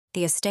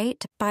The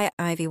Estate by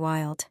Ivy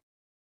Wilde.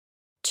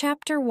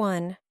 Chapter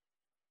 1.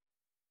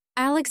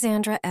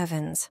 Alexandra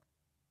Evans.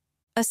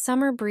 A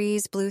summer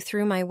breeze blew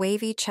through my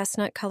wavy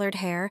chestnut-colored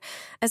hair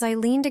as I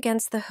leaned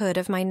against the hood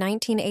of my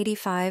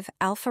 1985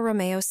 Alfa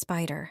Romeo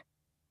Spider.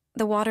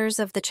 The waters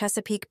of the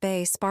Chesapeake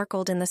Bay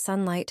sparkled in the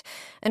sunlight,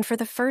 and for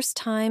the first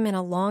time in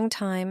a long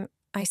time,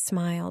 I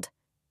smiled.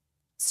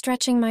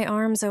 Stretching my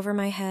arms over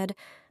my head,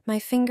 my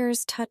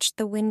fingers touched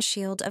the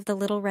windshield of the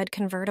little red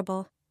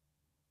convertible.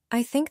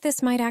 I think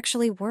this might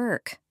actually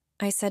work,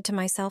 I said to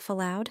myself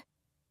aloud.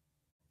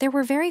 There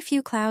were very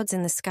few clouds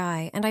in the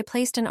sky, and I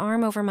placed an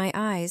arm over my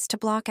eyes to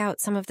block out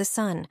some of the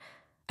sun.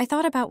 I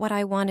thought about what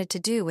I wanted to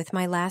do with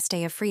my last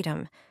day of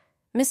freedom.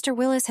 Mr.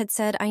 Willis had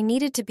said I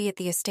needed to be at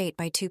the estate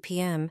by 2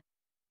 p.m.,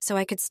 so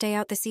I could stay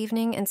out this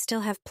evening and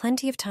still have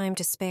plenty of time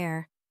to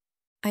spare.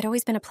 I'd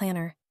always been a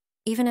planner.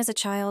 Even as a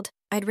child,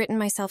 I'd written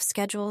myself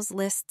schedules,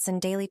 lists,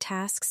 and daily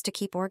tasks to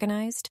keep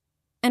organized.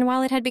 And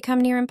while it had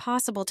become near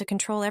impossible to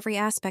control every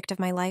aspect of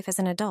my life as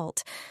an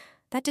adult,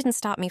 that didn't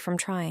stop me from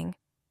trying.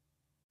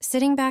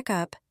 Sitting back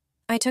up,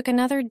 I took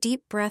another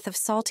deep breath of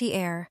salty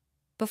air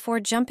before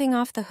jumping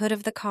off the hood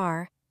of the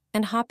car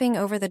and hopping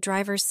over the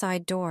driver's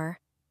side door.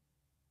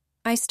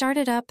 I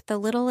started up the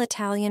little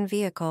Italian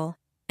vehicle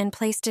and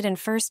placed it in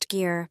first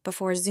gear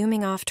before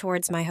zooming off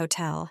towards my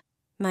hotel,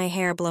 my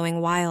hair blowing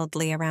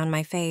wildly around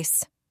my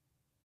face.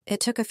 It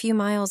took a few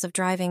miles of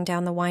driving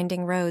down the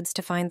winding roads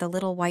to find the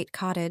little white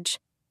cottage.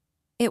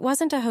 It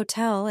wasn't a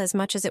hotel as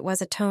much as it was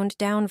a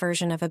toned-down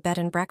version of a bed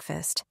and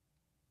breakfast.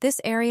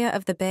 This area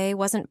of the bay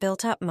wasn't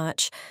built up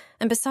much,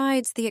 and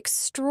besides the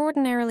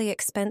extraordinarily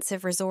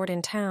expensive resort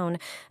in town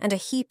and a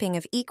heaping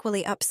of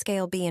equally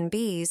upscale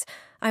B&Bs,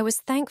 I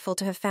was thankful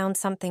to have found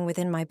something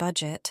within my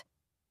budget.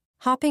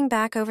 Hopping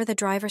back over the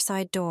driver's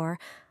side door,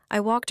 I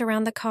walked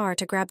around the car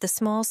to grab the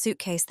small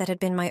suitcase that had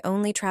been my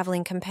only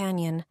traveling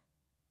companion.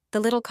 The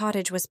little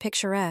cottage was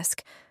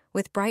picturesque,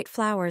 with bright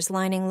flowers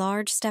lining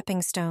large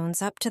stepping stones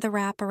up to the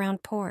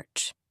wrap-around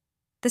porch.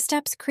 The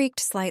steps creaked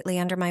slightly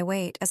under my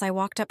weight as I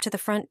walked up to the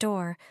front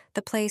door,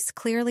 the place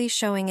clearly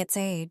showing its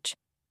age.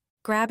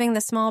 Grabbing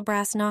the small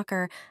brass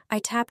knocker, I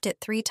tapped it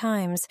 3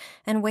 times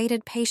and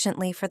waited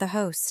patiently for the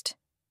host.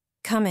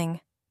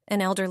 "Coming,"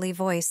 an elderly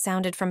voice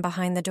sounded from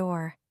behind the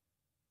door.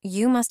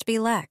 "You must be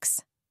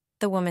Lex,"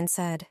 the woman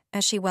said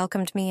as she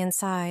welcomed me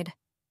inside.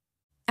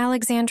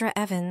 "Alexandra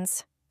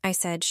Evans," I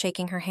said,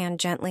 shaking her hand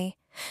gently.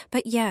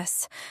 "But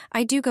yes,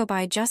 I do go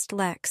by just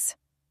Lex."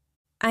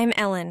 "I'm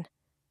Ellen."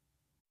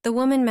 The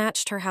woman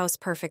matched her house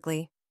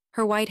perfectly.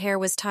 Her white hair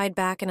was tied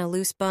back in a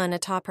loose bun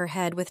atop her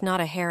head with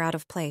not a hair out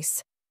of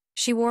place.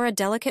 She wore a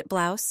delicate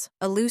blouse,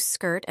 a loose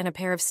skirt, and a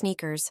pair of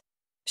sneakers.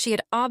 She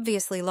had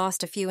obviously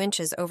lost a few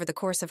inches over the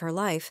course of her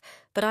life,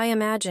 but I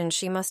imagine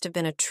she must have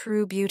been a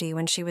true beauty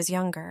when she was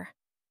younger.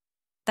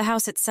 The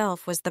house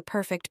itself was the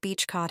perfect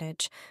beach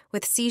cottage,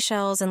 with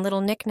seashells and little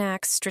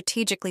knickknacks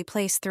strategically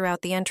placed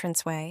throughout the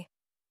entranceway.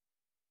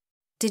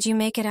 "Did you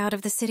make it out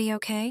of the city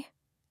okay?"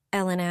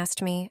 Ellen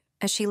asked me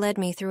as she led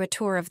me through a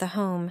tour of the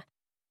home.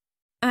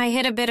 "I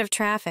hit a bit of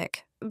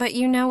traffic, but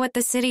you know what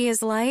the city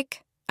is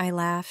like?" I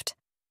laughed.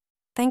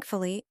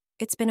 "Thankfully,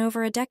 it's been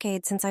over a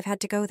decade since I've had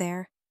to go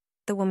there,"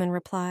 the woman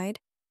replied.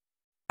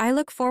 "I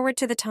look forward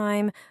to the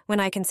time when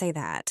I can say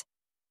that,"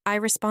 I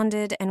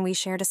responded, and we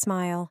shared a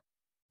smile.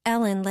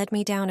 Ellen led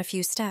me down a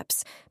few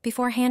steps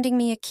before handing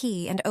me a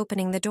key and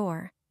opening the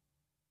door.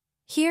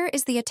 "Here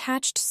is the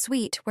attached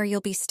suite where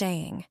you'll be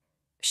staying,"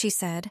 she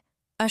said,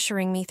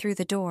 ushering me through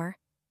the door.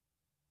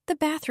 "The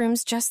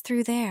bathroom's just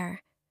through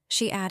there,"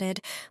 she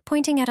added,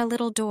 pointing at a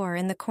little door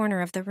in the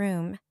corner of the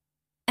room.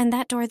 "And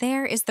that door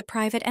there is the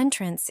private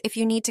entrance if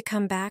you need to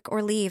come back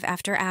or leave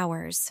after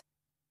hours."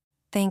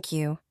 "Thank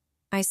you,"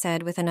 I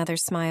said with another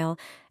smile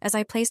as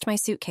I placed my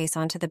suitcase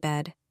onto the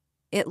bed.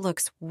 "It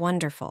looks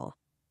wonderful.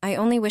 I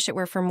only wish it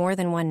were for more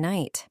than one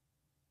night."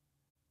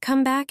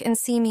 "Come back and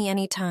see me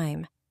any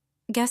time.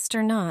 Guest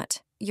or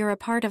not, you're a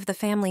part of the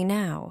family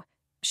now,"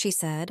 she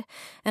said,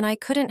 and I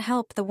couldn't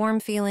help the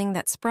warm feeling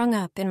that sprung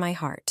up in my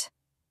heart.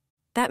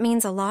 "That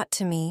means a lot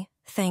to me,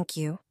 thank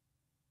you."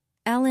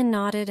 Ellen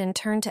nodded and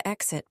turned to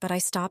exit, but I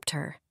stopped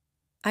her.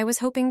 "I was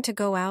hoping to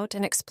go out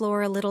and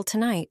explore a little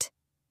tonight.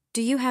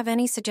 Do you have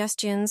any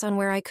suggestions on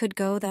where I could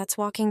go that's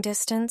walking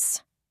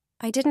distance?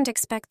 I didn't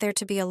expect there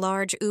to be a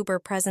large Uber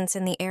presence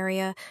in the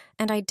area,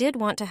 and I did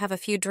want to have a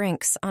few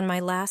drinks on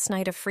my last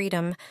night of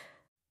freedom.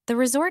 The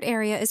resort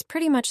area is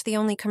pretty much the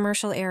only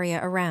commercial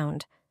area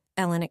around,"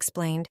 Ellen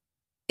explained.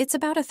 "It's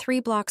about a 3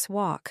 blocks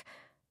walk.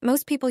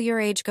 Most people your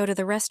age go to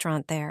the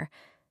restaurant there.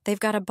 They've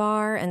got a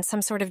bar and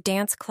some sort of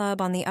dance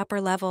club on the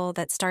upper level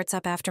that starts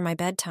up after my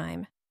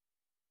bedtime."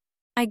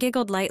 I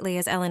giggled lightly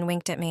as Ellen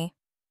winked at me.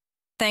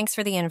 "Thanks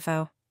for the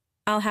info.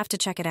 I'll have to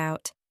check it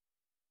out.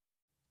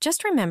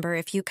 Just remember,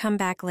 if you come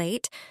back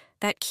late,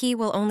 that key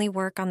will only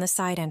work on the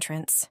side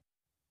entrance."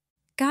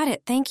 "Got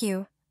it, thank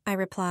you," I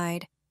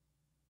replied.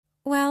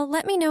 "Well,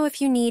 let me know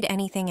if you need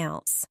anything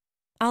else.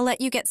 I'll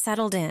let you get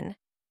settled in,"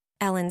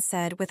 Ellen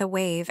said with a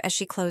wave as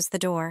she closed the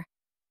door.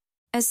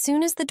 As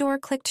soon as the door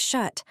clicked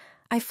shut,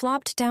 I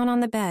flopped down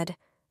on the bed,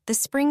 the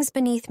springs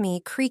beneath me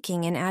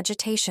creaking in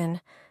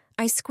agitation.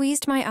 I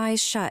squeezed my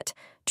eyes shut,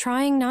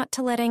 trying not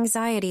to let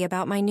anxiety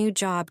about my new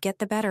job get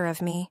the better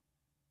of me.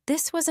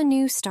 This was a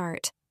new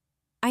start.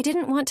 I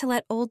didn't want to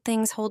let old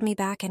things hold me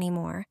back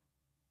anymore.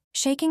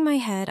 Shaking my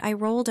head, I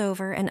rolled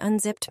over and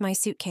unzipped my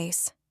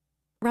suitcase.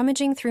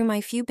 Rummaging through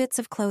my few bits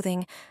of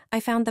clothing, I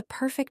found the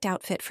perfect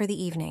outfit for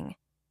the evening.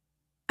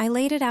 I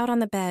laid it out on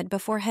the bed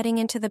before heading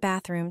into the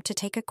bathroom to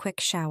take a quick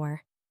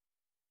shower.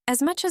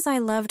 As much as I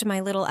loved my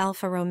little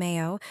Alfa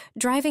Romeo,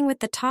 driving with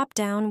the top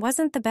down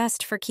wasn't the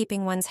best for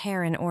keeping one's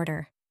hair in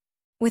order.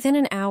 Within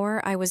an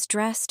hour, I was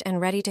dressed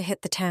and ready to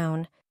hit the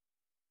town.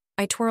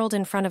 I twirled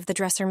in front of the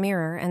dresser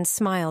mirror and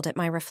smiled at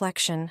my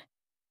reflection.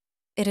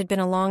 It had been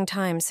a long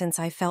time since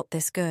I felt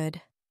this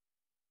good.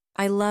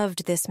 I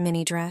loved this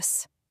mini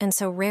dress, and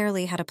so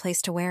rarely had a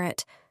place to wear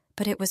it,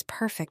 but it was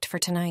perfect for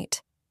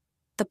tonight.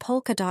 The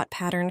polka dot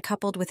pattern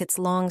coupled with its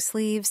long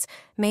sleeves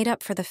made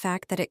up for the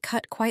fact that it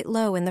cut quite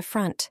low in the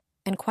front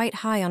and quite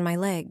high on my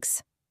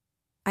legs.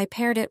 I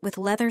paired it with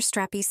leather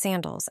strappy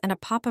sandals and a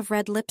pop of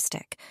red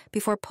lipstick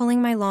before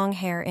pulling my long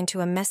hair into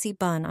a messy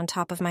bun on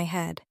top of my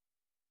head.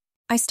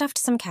 I stuffed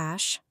some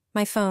cash,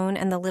 my phone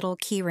and the little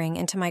keyring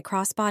into my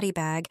crossbody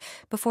bag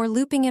before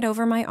looping it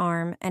over my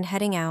arm and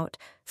heading out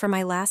for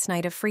my last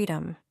night of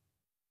freedom.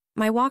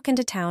 My walk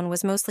into town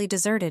was mostly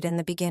deserted in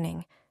the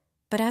beginning,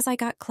 but as I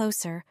got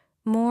closer,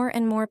 more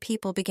and more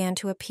people began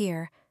to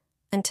appear,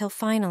 until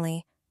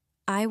finally,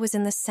 I was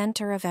in the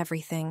center of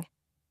everything.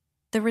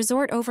 The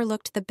resort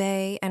overlooked the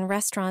bay, and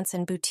restaurants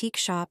and boutique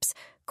shops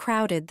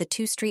crowded the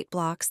 2 street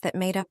blocks that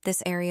made up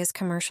this area's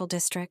commercial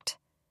district.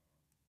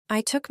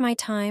 I took my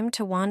time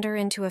to wander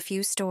into a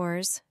few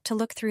stores to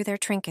look through their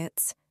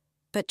trinkets,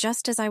 but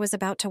just as I was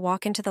about to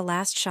walk into the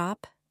last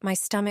shop, my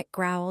stomach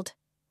growled,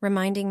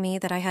 reminding me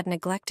that I had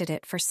neglected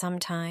it for some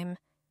time.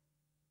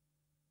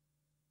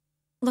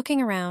 Looking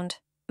around,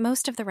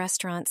 most of the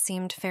restaurants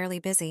seemed fairly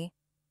busy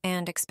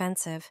and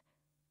expensive.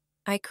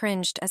 I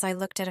cringed as I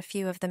looked at a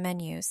few of the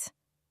menus.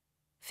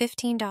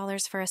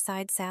 $15 for a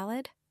side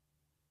salad?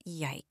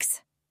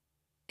 Yikes.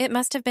 It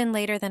must have been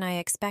later than I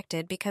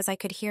expected because I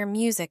could hear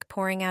music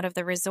pouring out of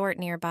the resort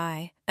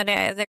nearby.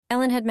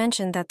 Ellen had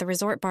mentioned that the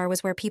resort bar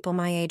was where people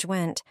my age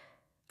went.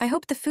 I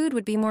hoped the food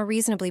would be more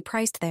reasonably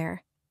priced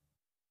there.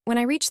 When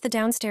I reached the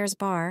downstairs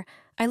bar,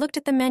 I looked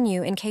at the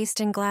menu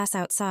encased in glass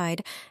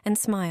outside and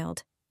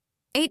smiled.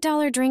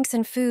 $8 drinks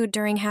and food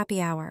during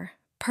happy hour.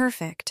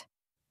 Perfect,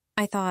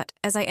 I thought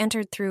as I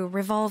entered through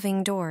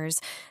revolving doors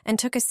and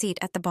took a seat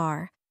at the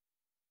bar.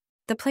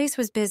 The place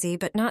was busy,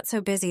 but not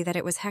so busy that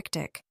it was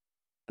hectic.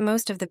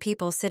 Most of the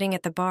people sitting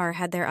at the bar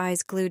had their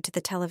eyes glued to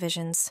the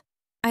televisions.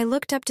 I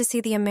looked up to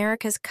see the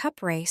America's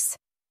Cup race.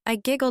 I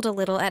giggled a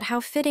little at how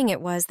fitting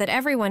it was that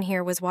everyone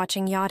here was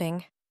watching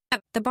yachting.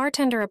 The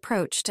bartender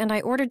approached, and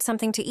I ordered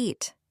something to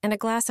eat and a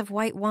glass of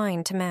white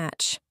wine to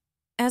match.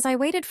 As I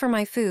waited for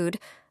my food,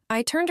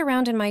 I turned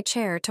around in my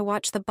chair to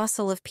watch the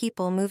bustle of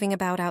people moving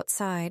about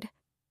outside.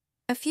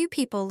 A few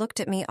people looked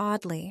at me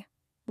oddly,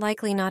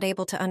 likely not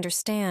able to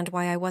understand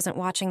why I wasn't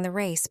watching the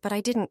race, but I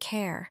didn't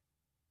care.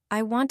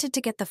 I wanted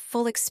to get the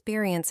full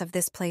experience of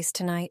this place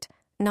tonight,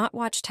 not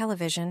watch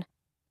television.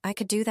 I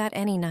could do that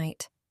any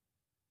night.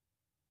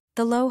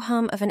 The low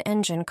hum of an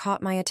engine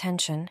caught my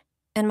attention,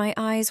 and my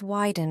eyes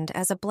widened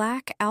as a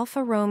black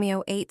Alfa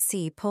Romeo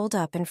 8C pulled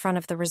up in front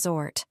of the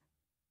resort.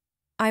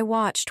 I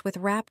watched with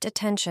rapt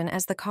attention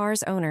as the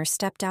car's owner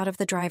stepped out of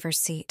the driver's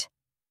seat.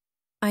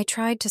 I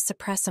tried to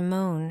suppress a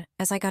moan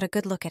as I got a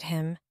good look at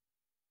him.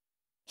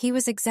 He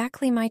was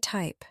exactly my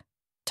type,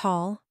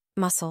 tall,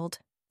 muscled,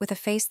 with a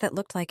face that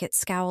looked like it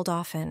scowled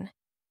often.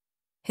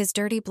 His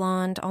dirty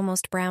blonde,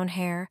 almost brown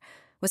hair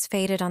was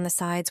faded on the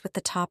sides with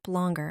the top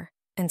longer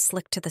and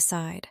slicked to the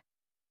side.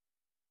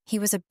 He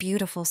was a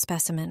beautiful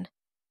specimen.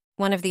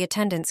 One of the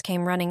attendants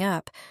came running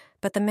up,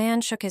 but the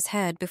man shook his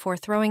head before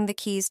throwing the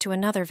keys to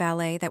another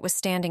valet that was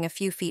standing a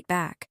few feet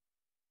back.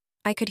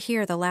 I could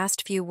hear the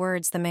last few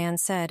words the man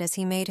said as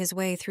he made his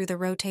way through the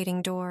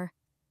rotating door.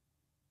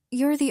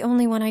 "You're the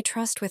only one I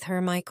trust with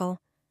her, Michael."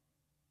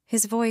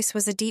 His voice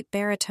was a deep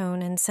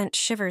baritone and sent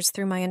shivers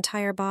through my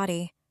entire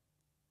body.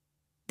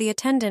 The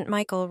attendant,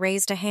 Michael,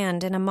 raised a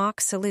hand in a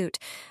mock salute,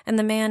 and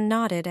the man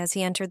nodded as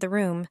he entered the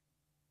room.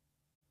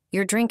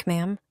 "Your drink,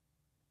 ma'am,"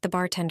 the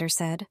bartender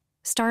said,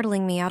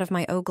 startling me out of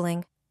my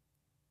ogling.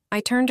 I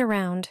turned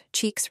around,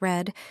 cheeks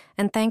red,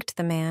 and thanked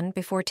the man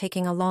before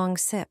taking a long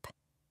sip.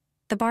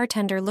 The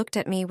bartender looked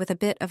at me with a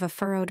bit of a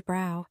furrowed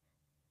brow.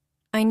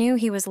 I knew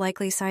he was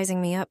likely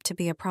sizing me up to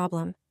be a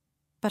problem,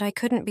 but I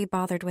couldn't be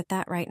bothered with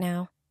that right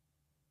now.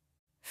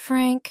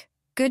 "Frank,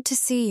 good to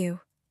see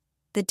you."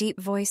 The deep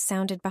voice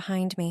sounded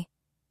behind me,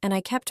 and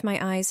I kept my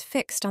eyes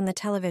fixed on the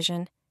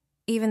television,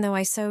 even though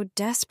I so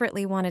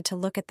desperately wanted to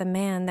look at the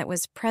man that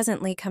was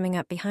presently coming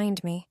up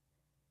behind me.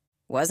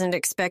 "Wasn't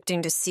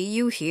expecting to see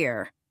you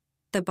here,"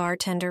 the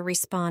bartender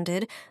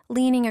responded,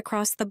 leaning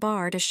across the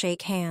bar to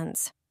shake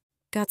hands.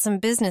 "Got some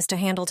business to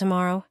handle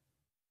tomorrow."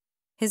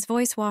 His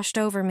voice washed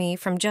over me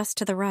from just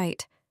to the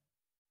right.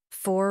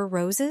 "4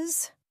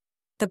 roses?"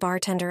 the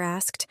bartender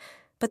asked,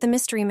 but the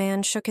mystery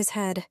man shook his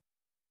head.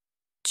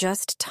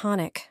 Just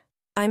tonic.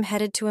 I'm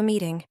headed to a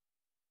meeting.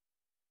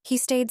 He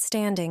stayed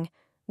standing,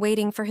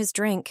 waiting for his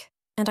drink,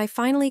 and I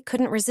finally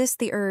couldn't resist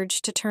the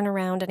urge to turn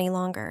around any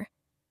longer.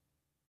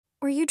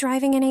 Were you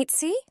driving an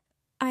 8C?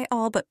 I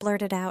all but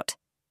blurted out.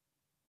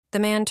 The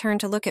man turned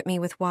to look at me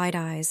with wide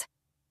eyes.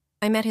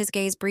 I met his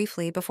gaze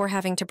briefly before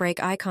having to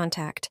break eye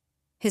contact.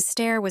 His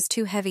stare was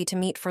too heavy to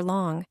meet for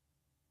long.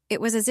 It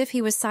was as if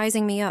he was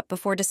sizing me up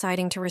before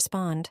deciding to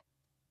respond.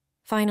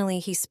 Finally,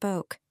 he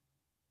spoke.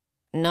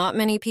 Not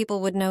many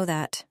people would know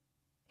that,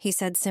 he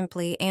said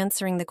simply,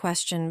 answering the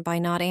question by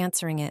not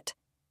answering it.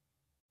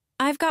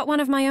 I've got one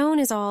of my own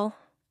is all,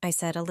 I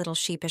said a little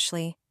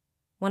sheepishly.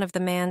 One of the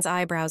man's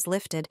eyebrows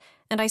lifted,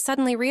 and I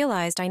suddenly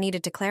realized I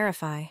needed to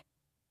clarify.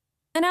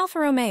 An Alfa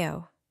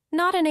Romeo,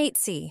 not an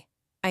 8C,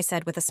 I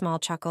said with a small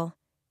chuckle.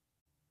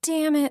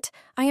 Damn it,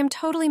 I am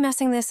totally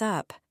messing this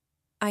up.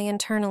 I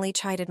internally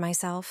chided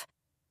myself.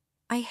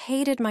 I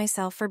hated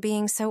myself for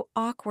being so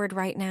awkward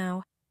right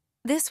now.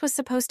 This was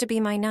supposed to be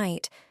my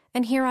night,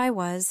 and here I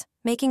was,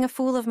 making a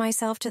fool of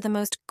myself to the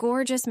most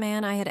gorgeous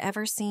man I had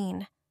ever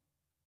seen.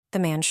 The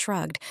man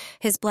shrugged,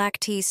 his black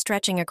tee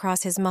stretching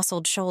across his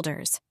muscled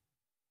shoulders.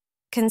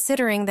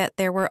 Considering that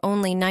there were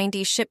only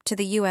 90 shipped to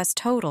the U.S.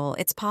 total,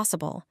 it's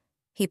possible.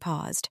 He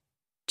paused.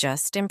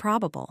 Just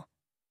improbable.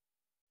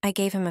 I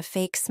gave him a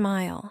fake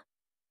smile.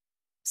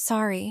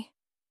 Sorry.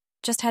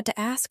 Just had to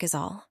ask is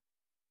all,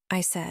 I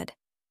said,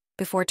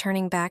 before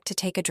turning back to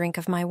take a drink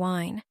of my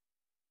wine.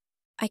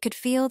 I could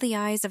feel the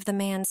eyes of the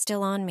man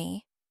still on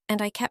me,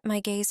 and I kept my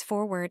gaze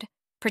forward,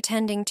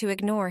 pretending to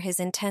ignore his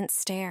intense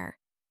stare.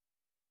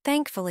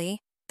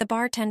 Thankfully, the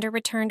bartender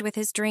returned with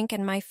his drink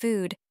and my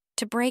food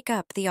to break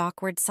up the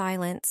awkward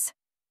silence.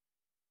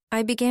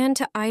 I began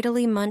to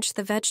idly munch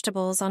the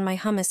vegetables on my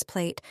hummus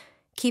plate,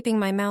 keeping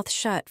my mouth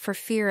shut for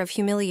fear of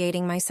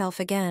humiliating myself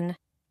again.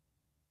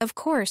 Of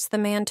course, the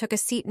man took a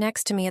seat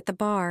next to me at the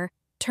bar,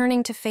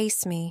 turning to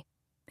face me,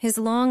 his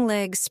long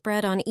legs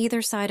spread on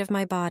either side of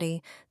my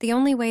body, the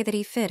only way that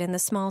he fit in the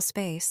small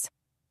space.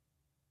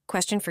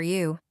 Question for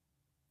you,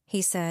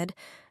 he said,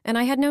 and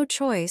I had no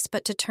choice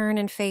but to turn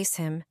and face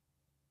him.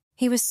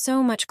 He was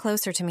so much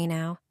closer to me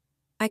now.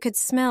 I could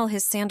smell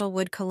his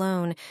sandalwood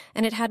cologne,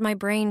 and it had my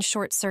brain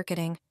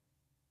short-circuiting.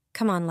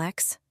 Come on,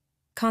 Lex.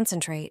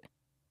 Concentrate.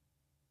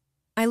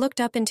 I looked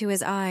up into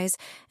his eyes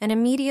and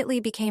immediately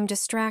became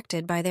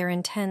distracted by their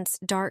intense,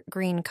 dark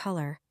green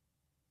color.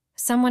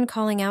 Someone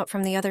calling out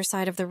from the other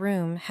side of the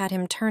room had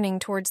him turning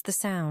towards the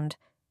sound.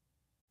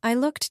 I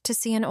looked to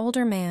see an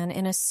older man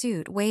in a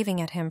suit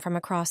waving at him from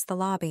across the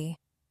lobby.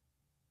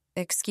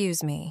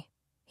 Excuse me,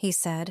 he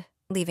said,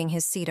 leaving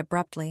his seat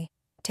abruptly,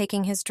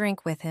 taking his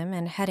drink with him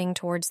and heading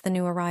towards the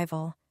new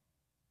arrival.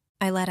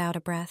 I let out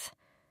a breath.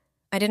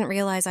 I didn't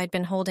realize I'd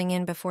been holding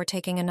in before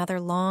taking another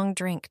long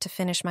drink to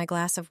finish my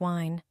glass of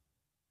wine.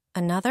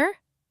 Another?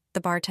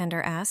 The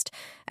bartender asked,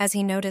 as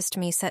he noticed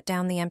me set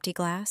down the empty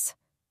glass.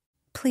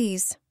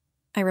 Please,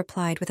 I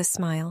replied with a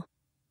smile.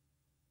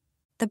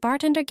 The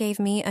bartender gave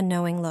me a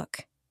knowing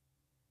look.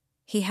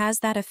 He has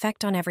that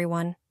effect on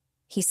everyone,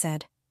 he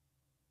said.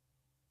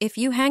 If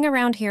you hang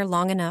around here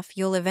long enough,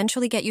 you'll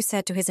eventually get used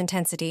to his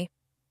intensity.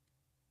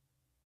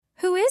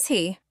 Who is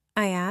he?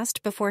 I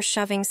asked before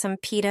shoving some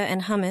pita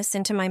and hummus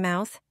into my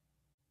mouth.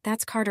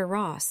 That's Carter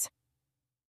Ross,